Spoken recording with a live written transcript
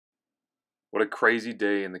What a crazy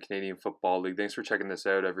day in the Canadian Football League. Thanks for checking this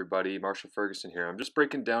out, everybody. Marshall Ferguson here. I'm just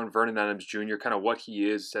breaking down Vernon Adams Jr., kind of what he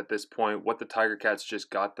is at this point, what the Tiger Cats just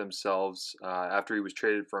got themselves after he was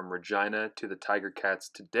traded from Regina to the Tiger Cats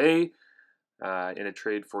today in a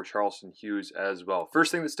trade for Charleston Hughes as well.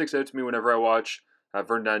 First thing that sticks out to me whenever I watch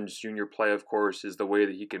Vernon Adams Jr. play, of course, is the way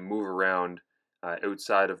that he can move around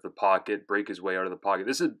outside of the pocket, break his way out of the pocket.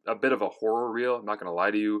 This is a bit of a horror reel, I'm not going to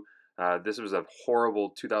lie to you. This was a horrible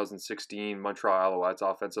 2016 Montreal Alouettes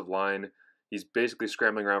offensive line. He's basically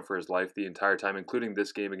scrambling around for his life the entire time, including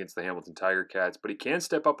this game against the Hamilton Tiger Cats. But he can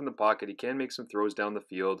step up in the pocket. He can make some throws down the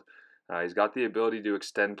field. He's got the ability to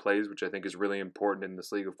extend plays, which I think is really important in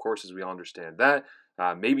this league, of course, as we all understand that.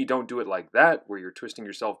 Maybe don't do it like that, where you're twisting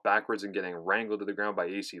yourself backwards and getting wrangled to the ground by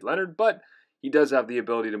A.C. Leonard, but he does have the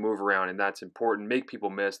ability to move around, and that's important. Make people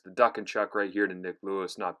miss. The duck and chuck right here to Nick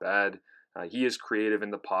Lewis, not bad. He is creative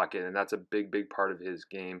in the pocket, and that's a big, big part of his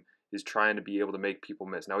game, is trying to be able to make people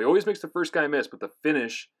miss. Now, he always makes the first guy miss, but the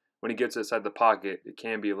finish, when he gets outside the pocket, it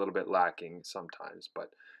can be a little bit lacking sometimes,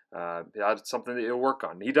 but that's something that he'll work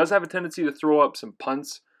on. He does have a tendency to throw up some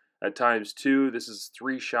punts at times, too. This is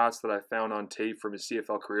 3 shots that I found on tape from his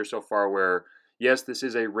CFL career so far where, yes, this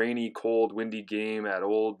is a rainy, cold, windy game at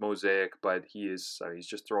Old Mosaic, but he's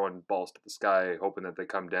just throwing balls to the sky, hoping that they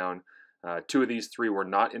come down. 2 of these 3 were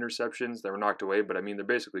not interceptions. They were knocked away, but I mean, they're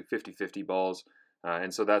basically 50-50 balls.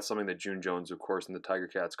 And so that's something that June Jones, of course, and the Tiger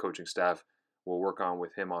Cats coaching staff will work on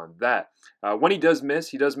with him on that. When he does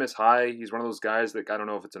miss high. He's one of those guys that I don't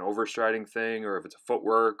know if it's an overstriding thing or if it's a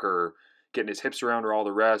footwork or getting his hips around or all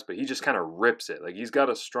the rest, but he just kind of rips it. Like, he's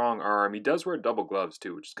got a strong arm. He does wear double gloves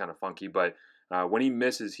too, which is kind of funky, but when he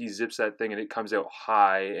misses, he zips that thing and it comes out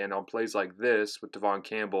high. And on plays like this with Devon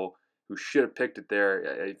Campbell, who should have picked it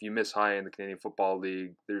there. If you miss high in the Canadian Football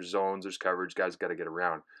League, there's zones, there's coverage, guys got to get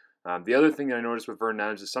around. The other thing that I noticed with Vernon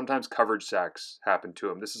Adams is sometimes coverage sacks happen to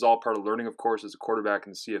him. This is all part of learning, of course, as a quarterback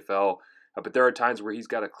in the CFL, but there are times where he's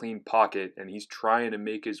got a clean pocket and he's trying to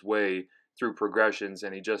make his way through progressions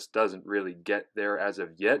and he just doesn't really get there as of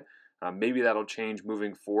yet. Maybe that'll change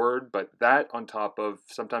moving forward, but that on top of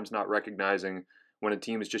sometimes not recognizing when a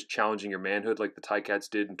team is just challenging your manhood like the Ticats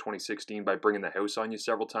did in 2016 by bringing the house on you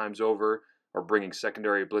several times over or bringing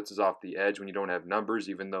secondary blitzes off the edge when you don't have numbers,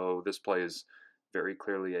 even though this play is very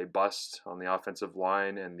clearly a bust on the offensive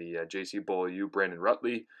line and the J.C. Beaulieu, Brandon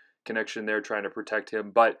Rutley connection there trying to protect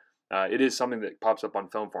him. But it is something that pops up on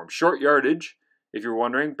film for him. Short yardage, if you're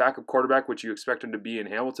wondering, backup quarterback, which you expect him to be in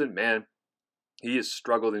Hamilton, man, he has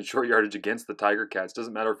struggled in short yardage against the Tiger Cats.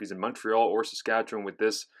 Doesn't matter if he's in Montreal or Saskatchewan with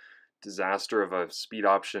this disaster of a speed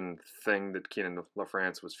option thing that Keenan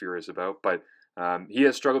LaFrance was furious about. But he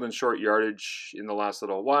has struggled in short yardage in the last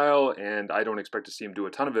little while, and I don't expect to see him do a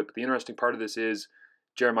ton of it. But the interesting part of this is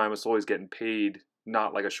Jeremiah Masoli is getting paid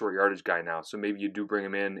not like a short yardage guy now. So maybe you do bring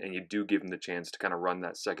him in and you do give him the chance to kind of run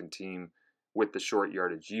that second team with the short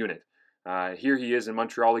yardage unit. Here he is in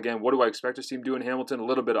Montreal again. What do I expect to see him do in Hamilton? A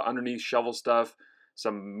little bit of underneath shovel stuff,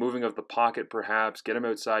 some moving of the pocket perhaps, get him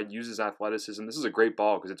outside, use his athleticism. This is a great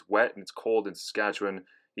ball because it's wet and it's cold in Saskatchewan.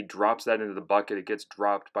 He drops that into the bucket. It gets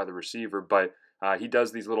dropped by the receiver, but he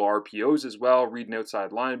does these little RPOs as well, reading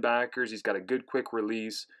outside linebackers. He's got a good quick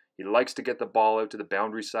release. He likes to get the ball out to the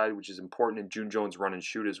boundary side, which is important in June Jones' run and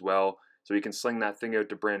shoot as well. So he can sling that thing out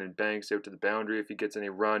to Brandon Banks, out to the boundary if he gets any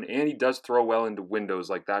run. And he does throw well into windows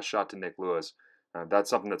like that shot to Nick Lewis. That's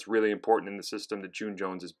something that's really important in the system that June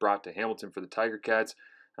Jones has brought to Hamilton for the Tiger Cats.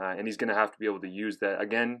 And he's going to have to be able to use that.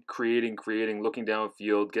 Again, creating, looking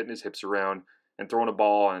downfield, getting his hips around, and throwing a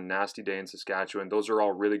ball on a nasty day in Saskatchewan. Those are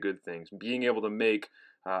all really good things. Being able to make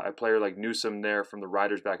a player like Newsom there from the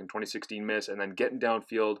Riders back in 2016 miss, and then getting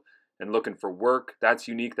downfield and looking for work, that's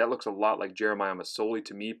unique. That looks a lot like Jeremiah Masoli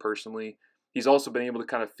to me personally. He's also been able to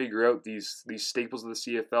kind of figure out these staples of the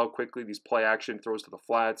CFL quickly, these play action throws to the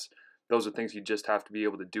flats. Those are things you just have to be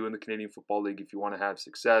able to do in the Canadian Football League if you want to have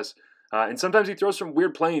success. And sometimes he throws some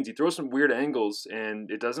weird planes. He throws some weird angles, and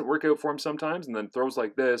it doesn't work out for him sometimes. And then throws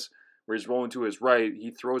like this, where he's rolling to his right, he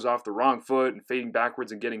throws off the wrong foot and fading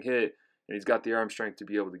backwards and getting hit, and he's got the arm strength to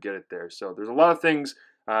be able to get it there. So there's a lot of things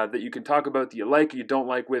that you can talk about that you like or you don't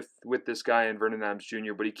like with this guy in Vernon Adams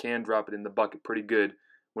Jr., but he can drop it in the bucket pretty good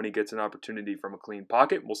when he gets an opportunity from a clean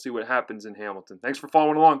pocket. We'll see what happens in Hamilton. Thanks for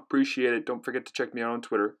following along. Appreciate it. Don't forget to check me out on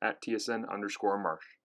Twitter at TSN_Marsh.